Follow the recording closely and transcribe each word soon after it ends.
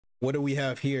What do we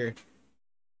have here?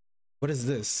 What is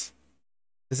this?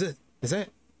 Is that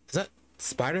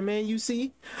Spider-Man you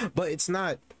see? But it's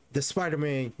not the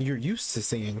Spider-Man you're used to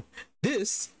seeing.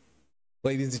 This,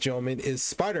 ladies and gentlemen, is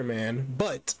Spider-Man,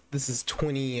 but this is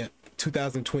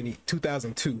 2020,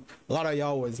 2002. A lot of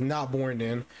y'all was not born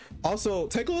then. Also,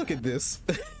 take a look at this.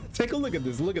 Take a look at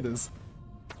this. Look at this.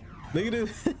 Look at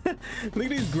this. Look at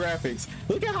these graphics.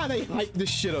 Look at how they hype this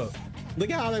shit up. Look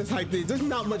at how that's hyped. There's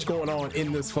not much going on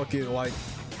in this fucking like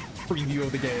preview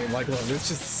of the game. Like, look, it's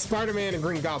just Spider-Man and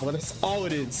Green Goblin. That's all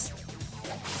it is.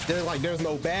 There's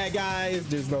no bad guys.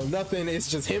 There's no nothing.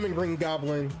 It's just him and Green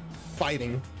Goblin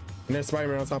fighting. And there's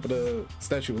Spider-Man on top of the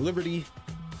Statue of Liberty.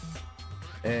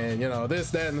 And you know,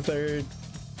 this, that, and the third.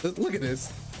 Look at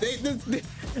this.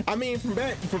 I mean, from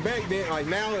back then, like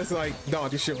now it's like,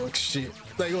 dog, this shit looks shit.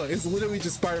 Like, look, it's literally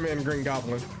just Spider-Man and Green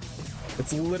Goblin.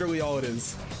 It's literally all it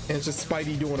is. And it's just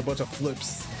Spidey doing a bunch of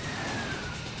flips.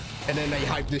 And then they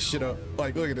hype this shit up.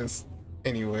 Like, look at this.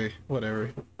 Anyway,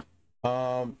 whatever.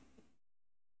 A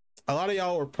lot of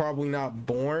y'all were probably not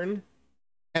born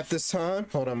at this time.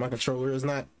 Hold on, my controller is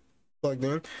not plugged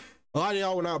in. A lot of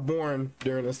y'all were not born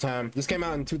during this time. This came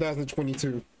out in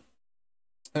 2022.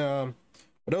 For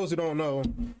those who don't know,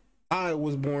 I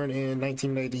was born in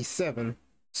 1987.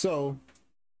 So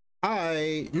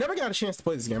I never got a chance to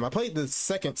play this game. I played the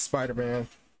second Spider-Man.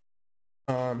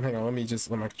 Hang on, let me just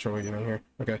let my controller get in here.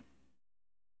 Okay.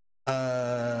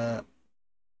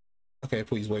 Okay,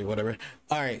 please wait, whatever.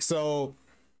 All right, so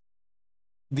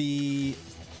okay,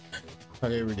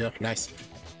 here we go. Nice.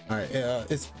 All right,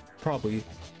 it's probably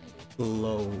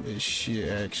low as shit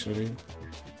actually.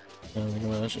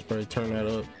 I should probably turn that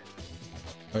up.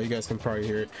 Oh, you guys can probably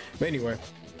hear it. But anyway,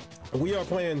 we are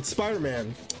playing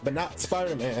Spider-Man, but not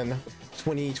Spider-Man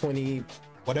 2020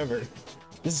 whatever.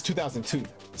 This is 2002.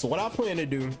 So what I plan to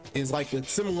do is like it's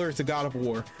similar to God of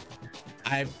War.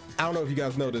 I don't know if you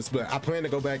guys know this, but I plan to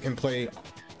go back and play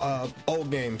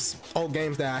old games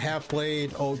that I have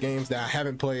played, old games that I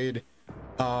haven't played.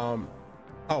 Oh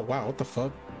wow, what the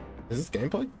fuck is this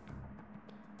gameplay?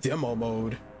 Demo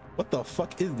mode. What the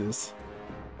fuck is this?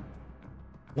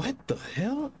 What the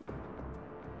hell?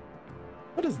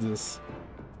 What is this?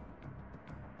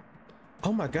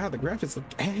 Oh my god, the graphics look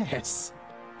ass.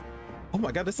 Oh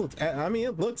my god, this looks I mean,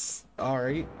 it looks all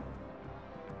right.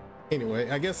 Anyway,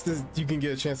 I guess you can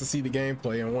get a chance to see the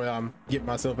gameplay and what I'm getting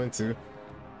myself into.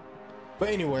 But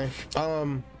anyway,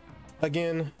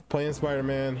 again, playing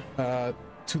Spider-Man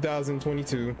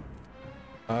 2022.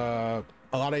 A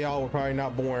lot of y'all were probably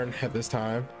not born at this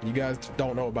time. You guys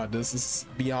don't know about this. This is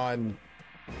beyond,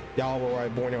 y'all were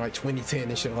like born in like 2010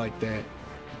 and shit like that.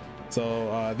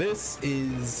 So this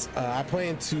is I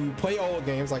plan to play old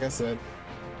games, like I said,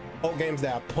 old games that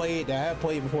I have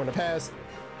played before in the past,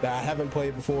 that I haven't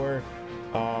played before.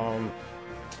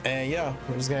 And yeah,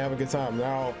 I'm just gonna have a good time.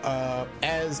 Now,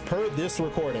 as per this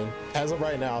recording, as of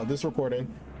right now, this recording,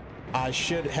 I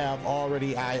should have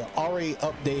already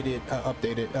edited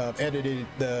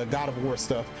the God of War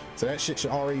stuff, so that shit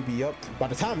should already be up. By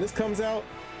the time this comes out,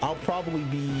 I'll probably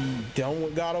be done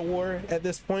with God of War at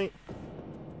this point,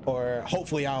 or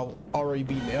hopefully I'll already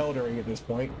be the Elden Ring at this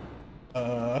point.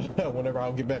 Whenever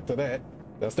I'll get back to that,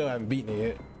 I still haven't beaten it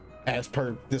yet, as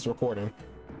per this recording.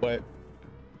 But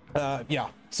yeah,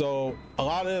 so a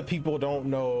lot of people don't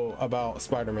know about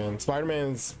Spider-Man.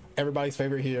 Spider-Man's everybody's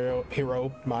favorite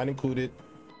hero, mine included.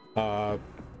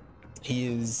 He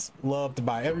is loved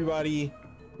by everybody,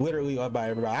 literally loved by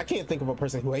everybody. I can't think of a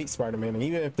person who hates Spider-Man, and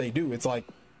even if they do, it's like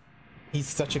he's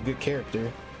such a good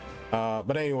character.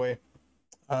 But anyway,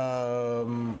 I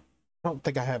don't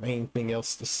think I have anything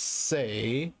else to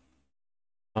say.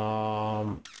 I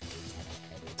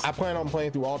plan on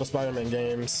playing through all the Spider-Man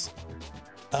games,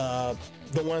 the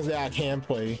ones that I can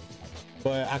play,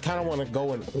 but I kind of want to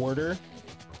go in order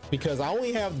because I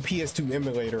only have the PS2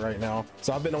 emulator right now,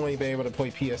 so I've only been able to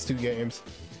play PS2 games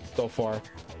so far.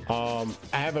 I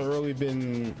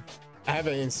haven't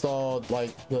installed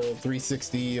like the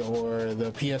 360 or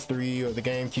the PS3 or the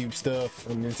GameCube stuff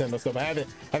and Nintendo stuff. I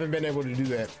haven't been able to do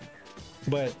that,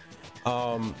 but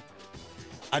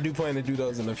I do plan to do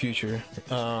those in the future.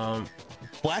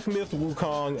 Black Myth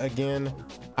Wukong, again,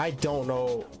 I don't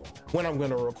know when I'm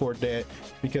gonna record that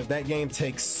because that game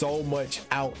takes so much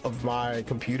out of my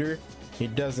computer.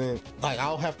 It doesn't, like,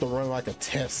 I'll have to run like a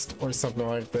test or something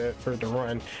like that for it to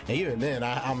run, and even then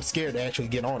I'm scared to actually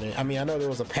get on it. I mean, I know there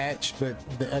was a patch, but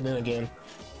and then again,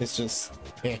 it's just,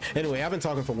 yeah. Anyway, I've been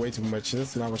talking for way too much.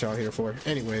 That's not what y'all here for.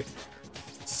 Anyway,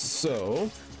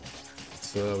 so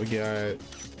we got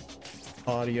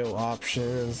audio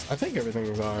options. I think everything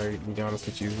is alright, to be honest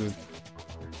with you.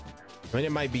 I mean,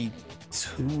 it might be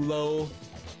too low,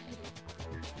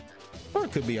 or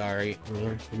it could be all right.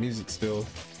 The music's still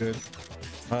good.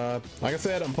 Like I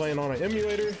said, I'm playing on an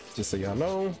emulator, just so y'all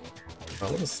know.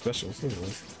 What is special?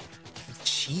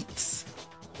 Cheats,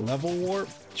 level warp,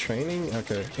 training.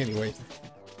 Okay, anyway,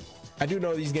 I do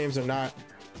know these games are not,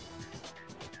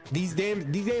 these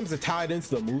games are tied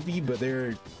into the movie, but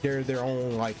they're their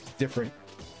own like different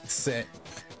set,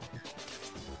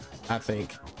 I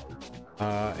think.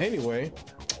 Anyway,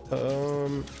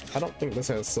 I don't think this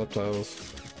has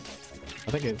subtitles.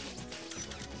 I think it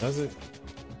does. It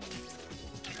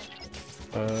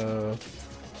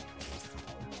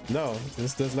no,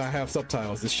 this does not have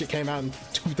subtitles. This shit came out in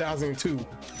 2002.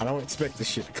 I don't expect this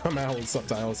shit to come out with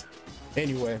subtitles.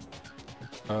 Anyway,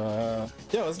 yeah,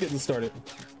 let's get this started.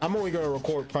 I'm only gonna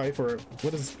record probably for,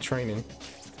 what is training?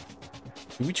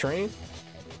 Do we train?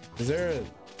 Is there a,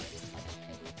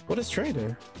 what is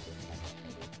training?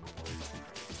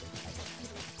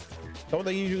 Don't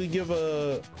they usually give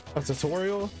a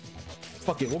tutorial?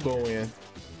 Fuck it, we'll go in.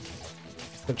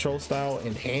 Control style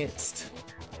enhanced,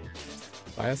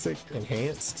 classic,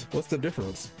 enhanced. What's the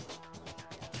difference?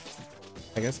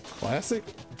 I guess classic.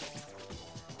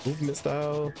 Movement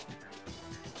style,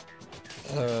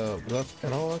 left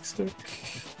analog stick.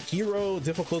 Hero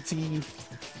difficulty,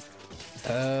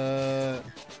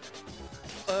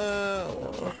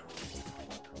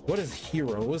 what is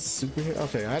hero? What's superhero?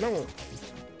 Okay, I don't,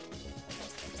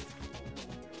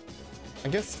 I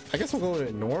guess we'll go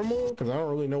to normal, because I don't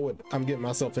really know what I'm getting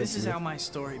myself into. This is how my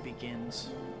story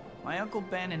begins. My Uncle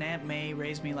Ben and Aunt May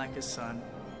raised me like a son.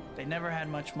 They never had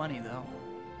much money, though.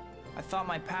 I thought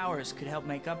my powers could help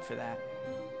make up for that.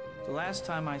 The last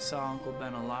time I saw Uncle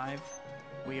Ben alive,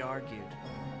 we argued.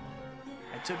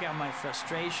 I took out my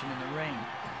frustration in the ring.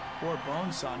 Poor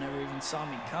Bonesaw never even saw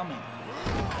me coming.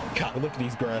 God, look at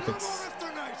these graphics.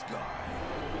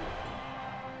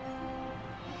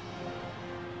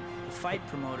 The fight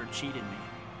promoter cheated me,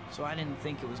 so I didn't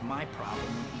think it was my problem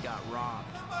when he got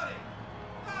robbed.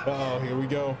 Uh-oh, here we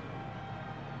go.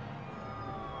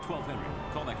 12 Henry,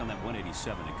 call back on that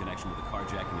 187 in connection with the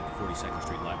carjacking at the 42nd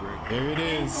Street Library. There it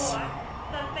is.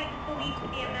 Suspect is believed to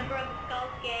be a member of the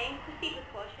Skulls gang. Proceed with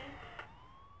caution.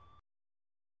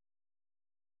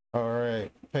 All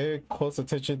right, pay close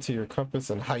attention to your compass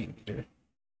and height meter.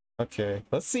 Okay,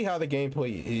 let's see how the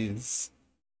gameplay is.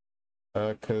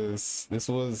 Because this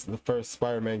was the first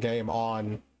Spider-Man game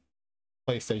on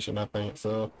PlayStation, I think.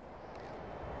 So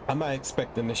I'm not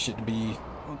expecting this shit to be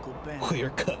Uncle Ben clear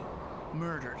cut.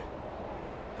 murdered.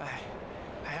 I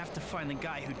have to find the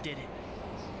guy who did it.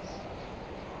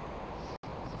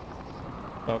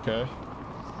 Okay.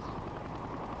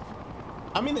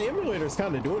 I mean, the emulator is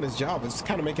kind of doing its job. It's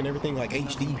kind of making everything like Nothing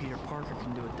HD. Peter Parker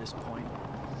can do at this point.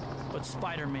 But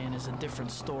Spider-Man is a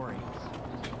different story.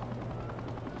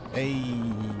 Hey,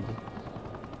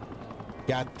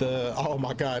 got the, oh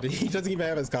my god, he doesn't even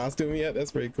have his costume yet.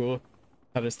 That's pretty cool.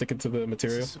 How they're sticking to the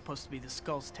material. This is supposed to be the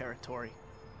Skulls territory.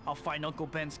 I'll find Uncle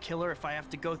Ben's killer if I have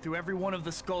to go through every one of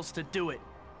the Skulls to do it.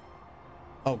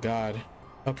 Oh god.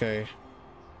 Okay.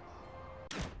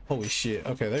 Holy shit.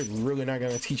 Okay, they're really not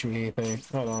gonna teach me anything.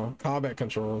 Hold on. Combat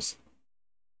controls.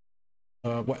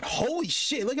 What? Holy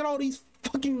shit! Look at all these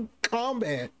fucking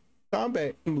combat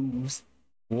moves.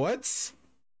 What?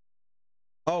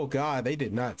 Oh god, they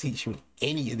did not teach me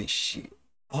any of this shit.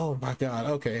 Oh my god.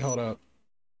 Okay, hold up.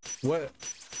 What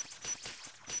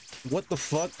the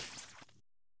fuck?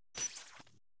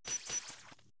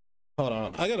 Hold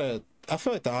on. I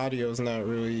feel like the audio is not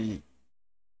really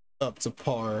up to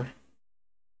par.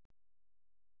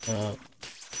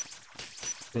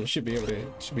 It should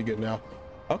be good now.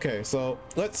 Okay, so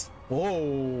let's,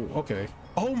 whoa, okay.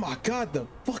 Oh my god, the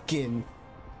fucking,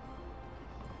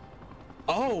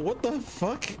 oh, what the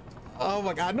fuck? Oh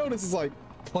my god, I know this is like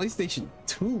PlayStation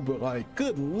 2, but like,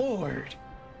 good lord,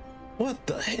 what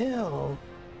the hell?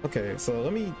 Okay, so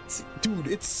let me, dude,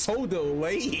 it's so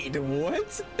delayed.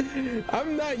 What?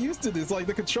 I'm not used to this. Like,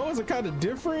 the controls are kind of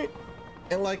different,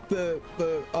 and like the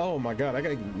oh my god, I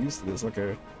gotta get used to this.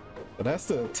 Okay, so that's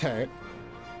the attack.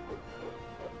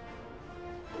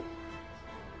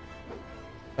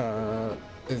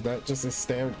 Is that just a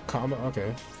standard combat?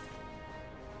 Okay.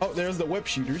 Oh, there's the web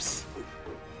shooters.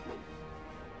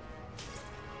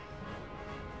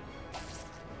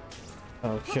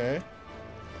 Okay.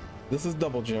 This is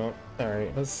double jump. All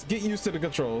right, let's get used to the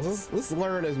controls. Let's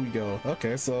learn as we go.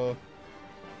 Okay, so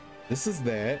this is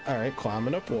that. All right,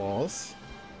 climbing up walls.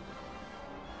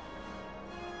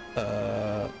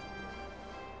 All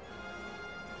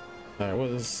right, what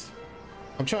is?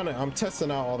 I'm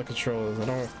testing out all the controls. I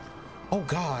don't. Oh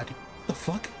God, what the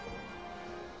fuck?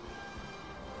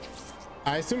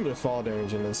 I assume there's fall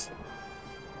damage in this.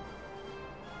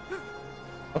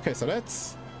 Okay, so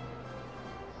that's...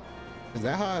 Is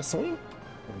that how I swing?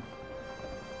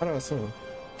 How do I swing?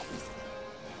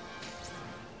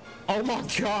 Oh my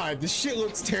god, this shit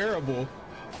looks terrible.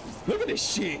 Look at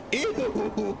this shit.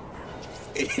 Ew.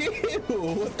 Ew.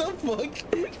 What the fuck?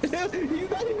 He's not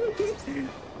even...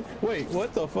 Wait,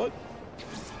 what the fuck?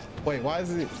 Wait, why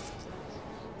is it...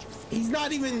 He's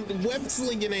not even web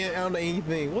slinging it on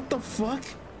anything. What the fuck?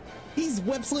 He's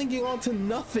web slinging onto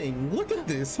nothing. Look at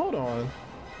this. Hold on.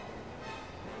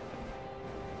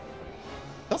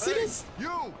 Y'all see this?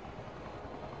 You.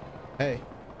 Hey.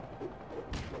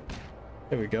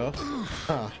 There we go.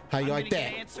 Ah, how you like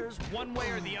that? Answers one way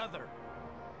or the other.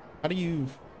 How do you?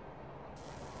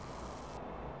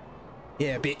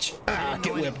 Yeah, bitch. Ah,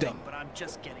 get webbed up. But I'm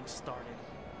just getting started.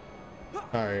 All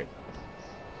right.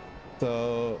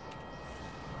 So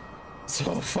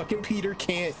fucking Peter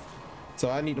can't. So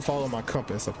I need to follow my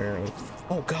compass apparently.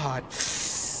 Oh God.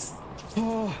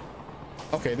 Oh.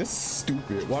 Okay, this is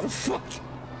stupid. What the fuck?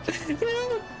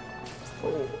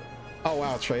 Oh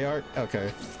wow, Treyarch.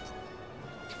 Okay.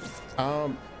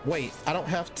 Wait, I don't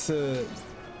have to.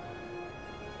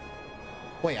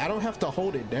 Wait, I don't have to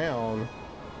hold it down.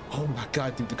 Oh my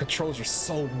god, dude, the controls are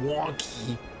so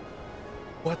wonky.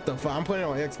 What the fuck? I'm playing it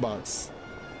on Xbox.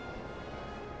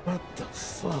 What the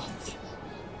fuck?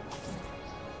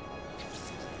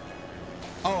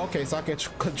 Oh, okay, so I can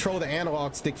control the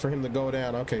analog stick for him to go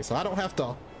down. Okay, so I don't have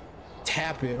to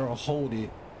tap it or hold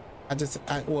it.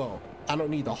 Well, I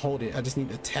don't need to hold it. I just need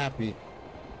to tap it.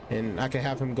 And I can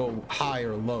have him go high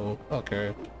or low.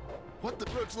 Okay. What the?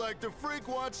 Looks like the freak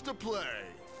wants to play.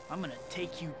 I'm gonna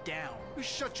take you down.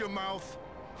 Shut your mouth.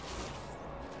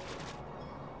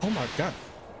 Oh my god.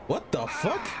 What the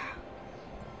fuck?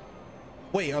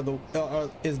 Wait,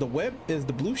 is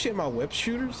the blue shit my web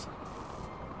shooters?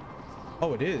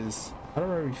 Oh, it is. I don't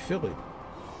really feel it.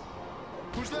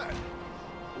 Who's that?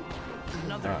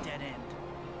 Another dead end.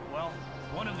 Well,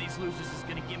 one of these losers is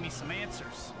gonna give me some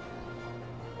answers.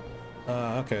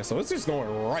 Okay, so it's just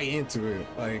going right into it.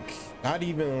 Like, not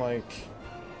even like...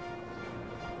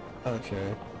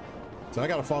 Okay. So I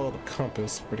gotta follow the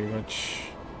compass, pretty much.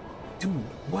 Dude,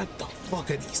 what the fuck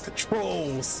are these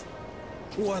controls?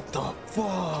 What the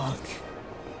fuck?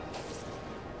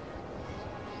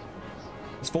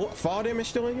 Is fall damage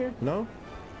still in here? No?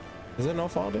 Is there no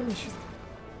fall damage?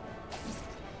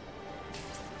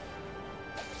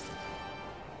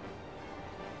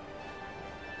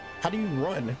 How do you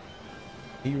run?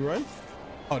 Do you run?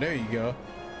 Oh, there you go.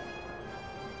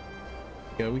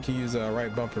 Yeah, we can use a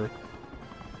right bumper.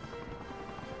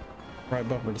 Right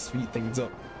bumper to speed things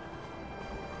up.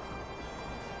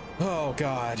 Oh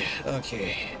god.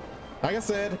 Okay. Like I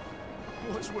said,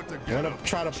 What's with the I'm gonna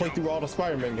try to play through all the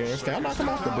Spider-Man games. Can I knock him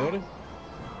off the building?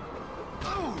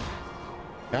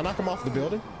 Can I knock him off the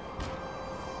building?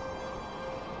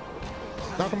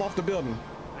 Knock him off the building.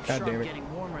 God I'm damn it.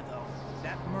 getting warmer though.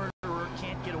 That murderer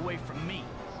can't get away from me.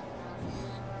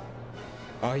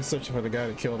 Oh, he's searching for the guy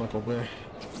that killed Uncle Ben.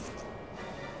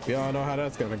 We all know how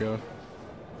that's gonna go.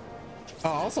 Oh,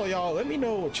 also, y'all, let me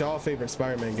know what y'all favorite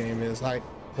Spider-Man game is. Like,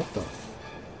 what the?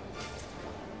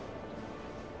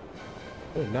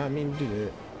 I did not mean to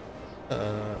do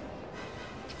that.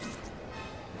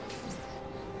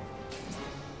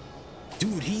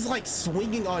 Dude, he's like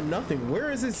swinging on nothing.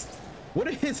 Where is his? What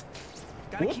is his?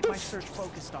 Gotta What keep the my search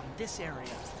focused on this area.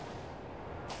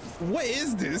 What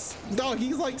is this? Dog,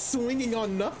 he's like swinging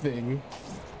on nothing.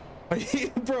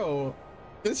 Bro,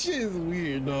 this shit is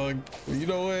weird, dog. You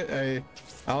know what? Hey,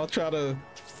 I'll try to...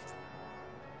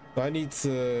 I need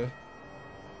to...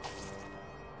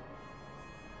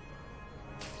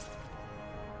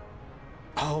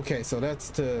 Oh, okay, so that's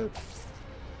to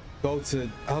go to...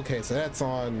 Okay, so that's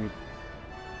on...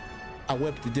 I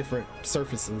whip the different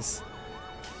surfaces.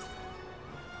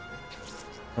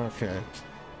 Okay.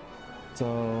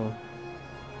 So,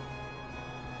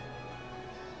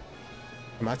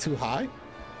 am I too high?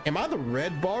 Am I the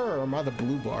red bar or am I the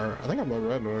blue bar? I think I'm the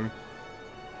red one.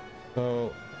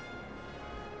 So,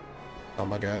 oh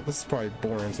my god, this is probably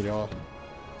boring to y'all.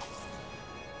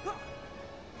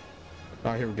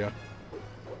 Oh, here we go.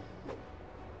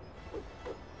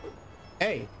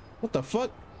 Hey, what the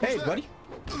fuck? Hey, buddy.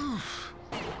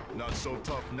 Not so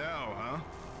tough now, huh?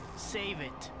 Save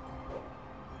it.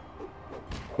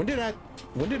 When did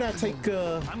I take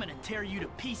I'm gonna tear you to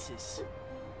pieces.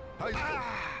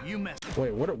 You messed.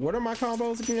 Wait, what are my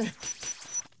combos again?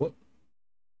 What?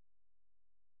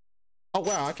 Oh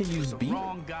wow, I can use B.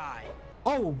 Wrong guy.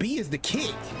 Oh, B is the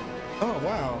kick. Oh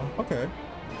wow, okay.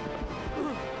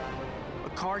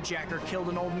 carjacker killed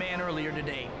an old man earlier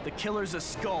today. The killer's a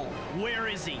skull. Where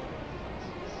is he?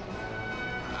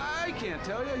 I can't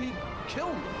tell you. He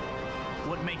killed me.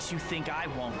 What makes you think I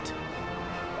won't?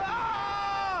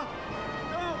 Ah!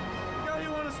 No! The guy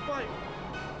you want to spike.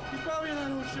 He's probably in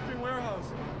that old shipping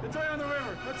warehouse. It's right on the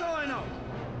river. That's all I know.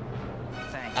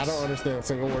 Thanks. I don't understand a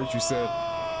single word you said.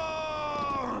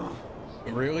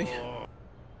 Really?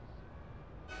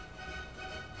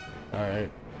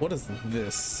 Alright. What is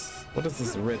this? What is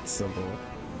this red symbol?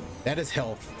 That is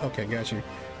health. Okay, got you.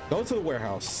 Go to the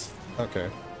warehouse. Okay.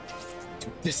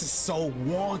 Dude, this is so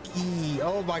wonky.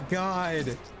 Oh my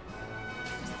god.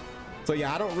 So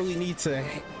yeah, I don't really need to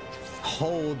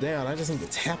hold down. I just need to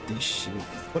tap this shit.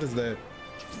 What is that?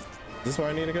 Is this where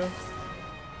I need to go?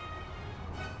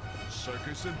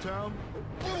 Circus in town?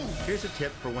 Here's a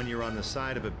tip for when you're on the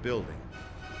side of a building.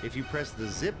 If you press the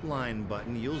zip line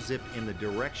button, you'll zip in the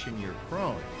direction you're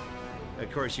prone.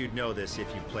 Of course, you'd know this if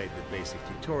you played the basic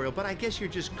tutorial, but I guess you're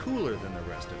just cooler than the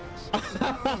rest of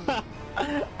us.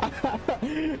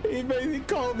 He basically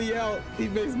called me out. He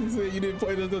basically said you didn't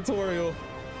play the tutorial.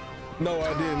 No,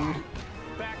 I didn't.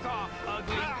 Back off,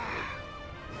 ugly.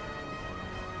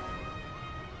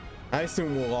 I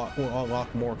assume we'll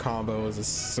unlock more combos as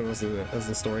soon as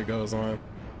the story goes on.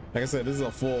 Like I said, this is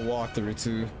a full walkthrough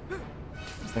too.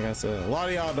 Like I said, a lot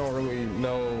of y'all don't really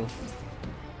know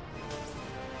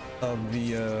of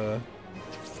the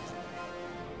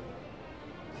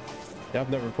yeah, I've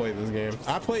never played this game.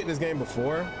 I played this game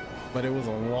before, but it was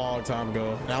a long time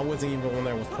ago, and I wasn't even the one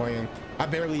that was playing. I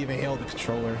barely even held the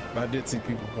controller, but I did see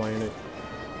people playing it.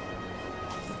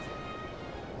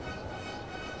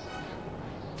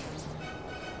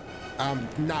 I'm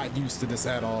not used to this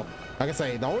at all. Like I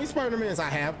say, the only Spider-Mans I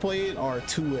have played are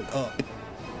 2 and up.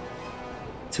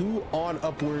 2 on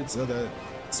upwards of the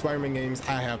Spider-Man games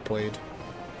I have played.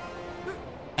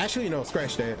 Actually, no,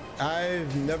 scratch that.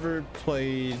 I've never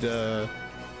played, gotta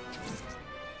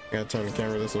turn the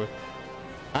camera this way.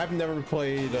 I've never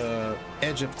played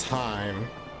Edge of Time,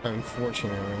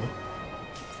 unfortunately.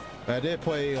 I did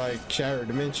play like Shattered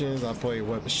Dimensions, I played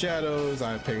Web of Shadows,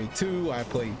 I played 2, I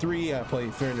played 3, I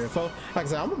played Fear and Foe. Like I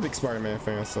said, I'm a big Spider-Man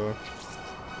fan, so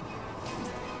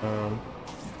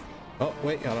oh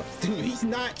wait, hold on. Dude, he's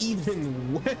not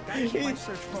even My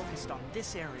search focused on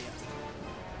this area.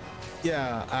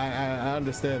 Yeah, I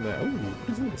understand that. Ooh, what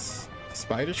is this?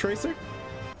 Spider Tracer?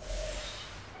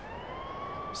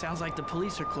 Sounds like the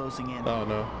police are closing in. Oh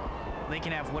no. They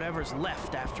can have whatever's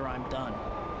left after I'm done.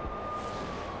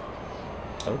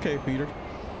 Okay, Peter.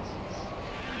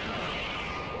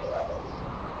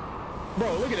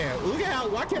 Bro, look at that. Look at how,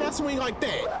 why can't I swing like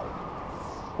that?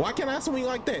 Why can't I swing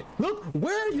like that? Look,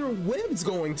 where are your webs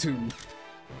going to?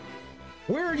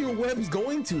 Where are your webs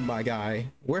going to, my guy?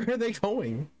 Where are they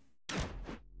going?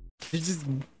 You just,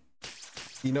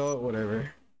 you know what,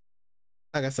 whatever.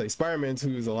 Like I say, Spider-Man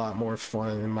 2 is a lot more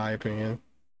fun in my opinion.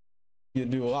 You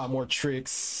do a lot more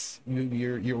tricks.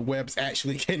 Your webs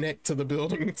actually connect to the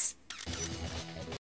buildings.